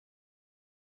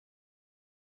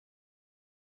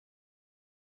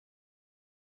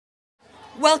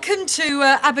Welcome to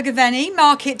Abergavenny,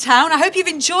 Market Town. I hope you've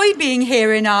enjoyed being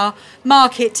here in our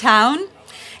market town.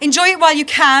 Enjoy it while you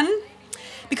can,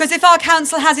 because if our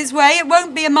council has its way, it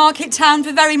won't be a market town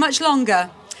for very much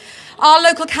longer. Our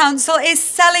local council is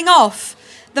selling off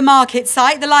the market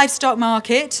site, the livestock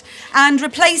market, and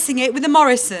replacing it with the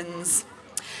Morrisons.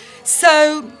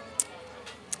 So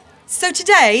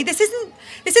today, this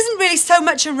isn't really so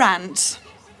much a rant.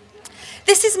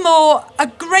 This is more a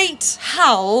great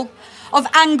howl of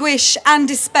anguish and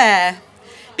despair,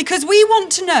 because we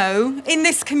want to know in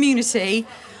this community,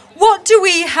 what do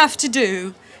we have to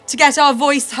do to get our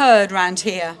voice heard round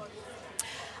here?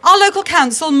 Our local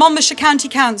council, Monmouthshire County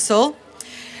Council,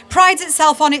 prides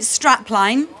itself on its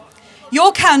strapline,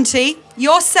 your county,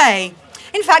 your say.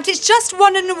 In fact, it's just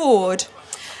won an award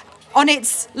on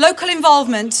its local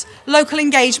involvement, local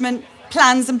engagement,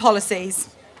 plans and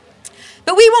policies.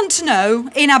 But we want to know,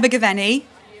 in Abergavenny,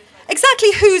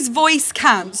 exactly whose voice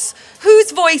counts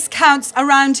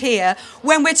around here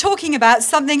when we're talking about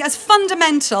something as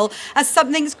fundamental, as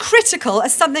something as critical,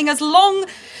 as something as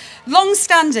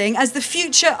long-standing as the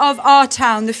future of our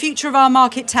town, the future of our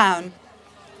market town.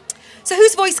 So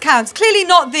whose voice counts? Clearly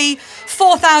not the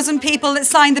 4,000 people that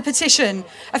signed the petition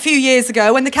a few years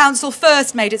ago when the council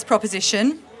first made its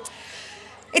proposition.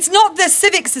 It's not the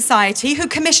Civic Society who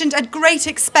commissioned at great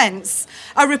expense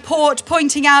a report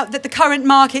pointing out that the current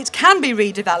market can be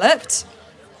redeveloped.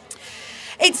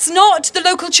 It's not the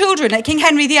local children at King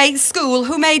Henry VIII School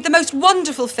who made the most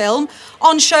wonderful film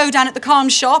on show down at the Calm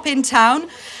Shop in town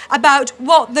about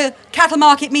what the cattle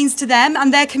market means to them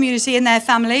and their community and their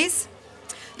families.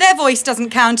 Their voice doesn't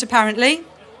count, apparently.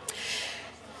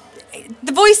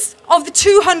 The voice of the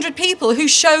 200 people who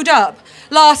showed up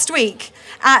last week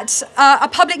at a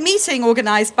public meeting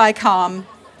organised by Calm.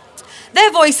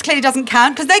 Their voice clearly doesn't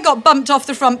count because they got bumped off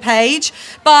the front page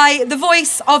by the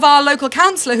voice of our local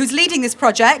councillor who's leading this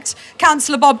project,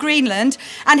 Councillor Bob Greenland,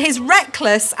 and his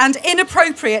reckless and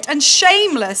inappropriate and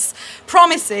shameless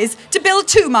promises to build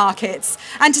 2 markets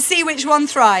and to see which one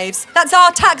thrives. That's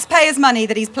our taxpayers' money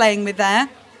that he's playing with there.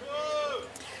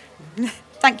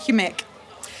 Thank you, Mick.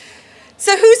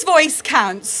 So whose voice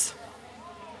counts?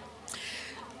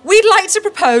 We'd like to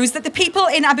propose that the people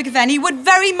in Abergavenny would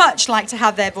very much like to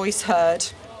have their voice heard.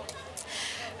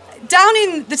 Down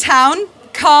in the town,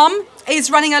 Calm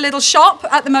is running a little shop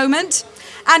at the moment,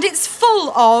 and it's full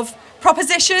of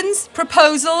propositions,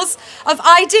 proposals, of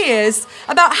ideas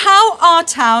about how our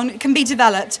town can be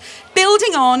developed,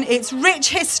 building on its rich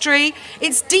history,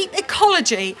 its deep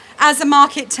ecology as a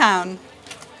market town.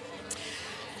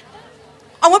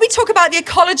 And when we talk about the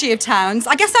ecology of towns,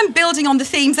 I guess I'm building on the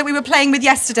themes that we were playing with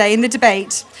yesterday in the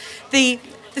debate, the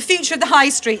future of the high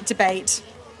street debate.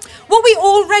 What we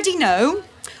already know,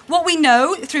 what we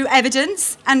know through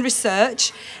evidence and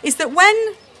research, is that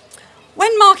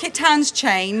when market towns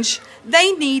change,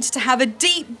 they need to have a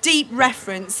deep, deep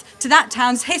reference to that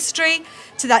town's history,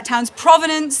 to that town's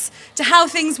provenance, to how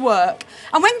things work.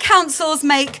 And when councils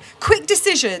make quick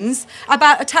decisions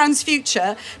about a town's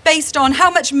future based on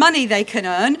how much money they can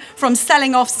earn from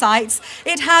selling off sites,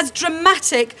 it has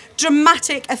dramatic,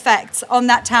 dramatic effects on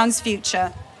that town's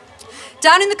future.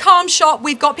 Down in the Calm Shop,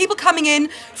 we've got people coming in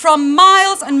from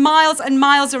miles and miles and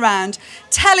miles around,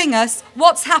 telling us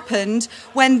what's happened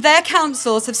when their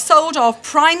councils have sold off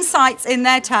prime sites in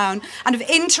their town and have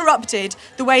interrupted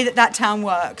the way that that town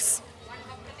works.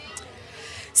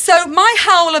 So my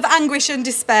howl of anguish and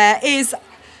despair is,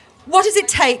 what does it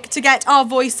take to get our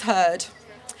voice heard?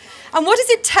 And what does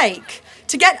it take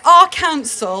to get our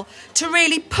council to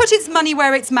really put its money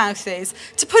where its mouth is,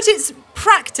 to put its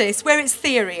practice where its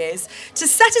theory is, to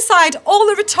set aside all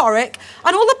the rhetoric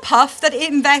and all the puff that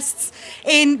it invests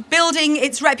in building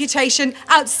its reputation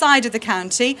outside of the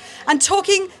county and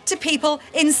talking to people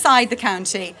inside the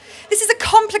county. This is a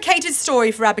complicated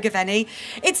story for Abergavenny.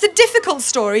 It's a difficult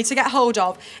story to get hold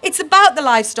of. It's about the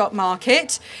livestock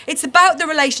market. It's about the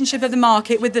relationship of the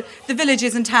market with the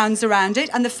villages and towns around it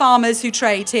and the farmers who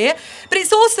trade here. But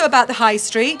it's also about the high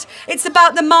street. It's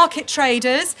about the market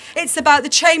traders. It's about the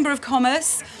Chamber of Commerce.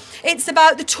 It's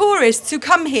about the tourists who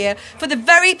come here for the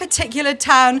very particular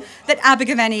town that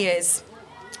Abergavenny is.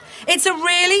 It's a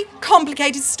really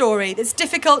complicated story that's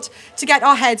difficult to get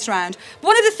our heads around.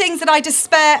 One of the things that I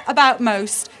despair about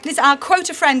most, and I'll quote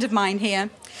a friend of mine here,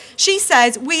 she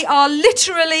says, we are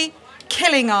literally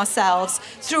killing ourselves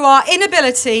through our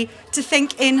inability to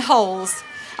think in wholes.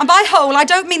 And by whole, I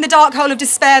don't mean the dark hole of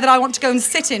despair that I want to go and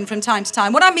sit in from time to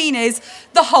time. What I mean is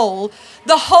the whole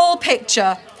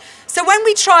picture. So when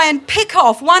we try and pick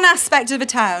off one aspect of a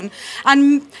town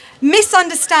and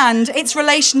misunderstand its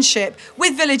relationship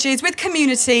with villages, with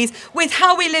communities, with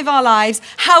how we live our lives,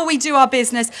 how we do our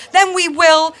business, then we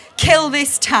will kill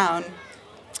this town.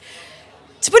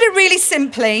 To put it really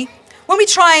simply, when we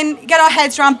try and get our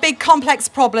heads around big complex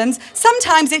problems,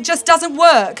 sometimes it just doesn't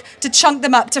work to chunk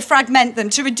them up, to fragment them,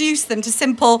 to reduce them to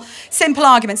simple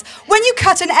arguments. When you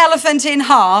cut an elephant in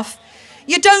half,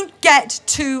 you don't get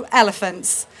two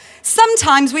elephants.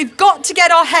 Sometimes we've got to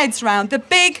get our heads around the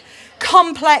big,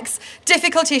 complex,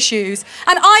 difficult issues.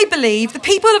 And I believe the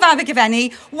people of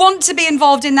Abergavenny want to be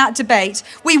involved in that debate.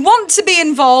 We want to be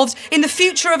involved in the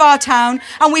future of our town,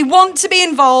 and we want to be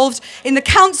involved in the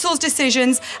council's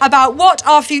decisions about what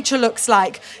our future looks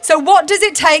like. So what does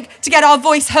it take to get our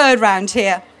voice heard round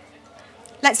here?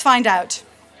 Let's find out.